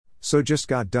So just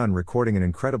got done recording an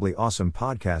incredibly awesome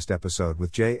podcast episode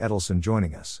with Jay Edelson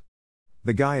joining us.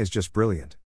 The guy is just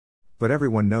brilliant. But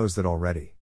everyone knows that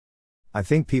already. I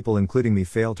think people including me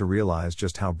fail to realize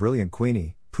just how brilliant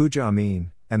Queenie, Pooja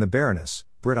Amin, and the Baroness,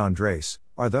 Britt Andres,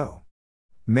 are though.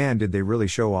 Man did they really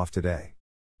show off today.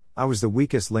 I was the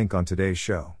weakest link on today's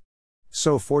show.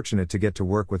 So fortunate to get to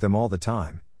work with them all the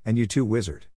time, and you too,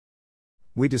 wizard.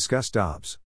 We discussed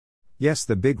Dobbs. Yes,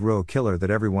 the big row killer that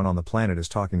everyone on the planet is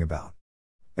talking about.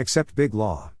 Except Big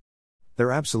Law.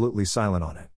 They're absolutely silent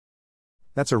on it.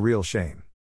 That's a real shame.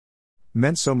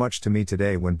 Meant so much to me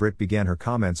today when Britt began her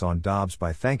comments on Dobbs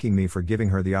by thanking me for giving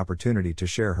her the opportunity to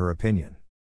share her opinion.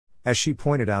 As she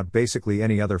pointed out, basically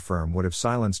any other firm would have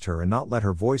silenced her and not let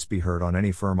her voice be heard on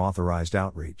any firm-authorized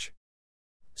outreach.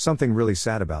 Something really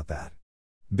sad about that.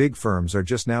 Big firms are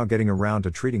just now getting around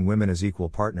to treating women as equal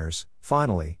partners,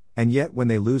 finally, and yet when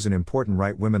they lose an important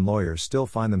right, women lawyers still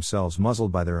find themselves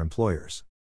muzzled by their employers.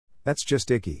 That's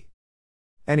just icky.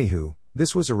 Anywho,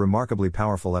 this was a remarkably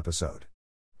powerful episode.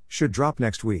 Should drop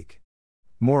next week.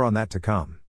 More on that to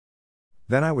come.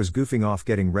 Then I was goofing off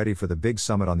getting ready for the big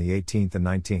summit on the 18th and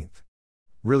 19th.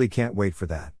 Really can't wait for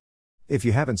that. If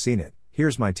you haven't seen it,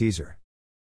 here's my teaser.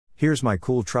 Here's my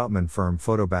cool Troutman Firm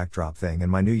photo backdrop thing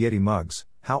and my new Yeti mugs.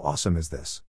 How awesome is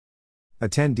this?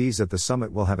 Attendees at the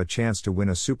summit will have a chance to win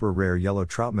a super rare yellow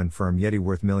Troutman Firm Yeti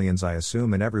worth millions, I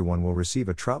assume, and everyone will receive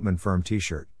a Troutman Firm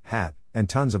t-shirt, hat, and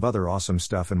tons of other awesome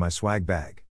stuff in my swag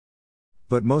bag.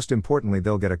 But most importantly,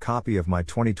 they'll get a copy of my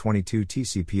 2022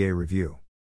 TCPA review.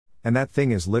 And that thing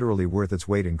is literally worth its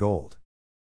weight in gold.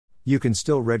 You can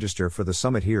still register for the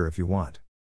summit here if you want.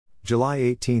 July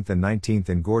 18th and 19th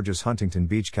in gorgeous Huntington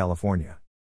Beach, California.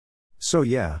 So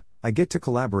yeah, I get to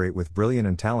collaborate with brilliant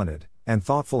and talented, and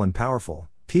thoughtful and powerful,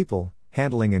 people,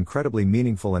 handling incredibly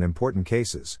meaningful and important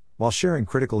cases, while sharing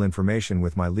critical information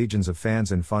with my legions of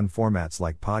fans in fun formats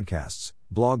like podcasts,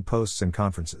 blog posts and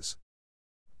conferences.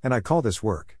 And I call this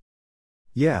work.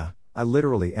 Yeah, I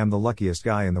literally am the luckiest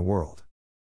guy in the world.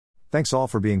 Thanks all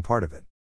for being part of it.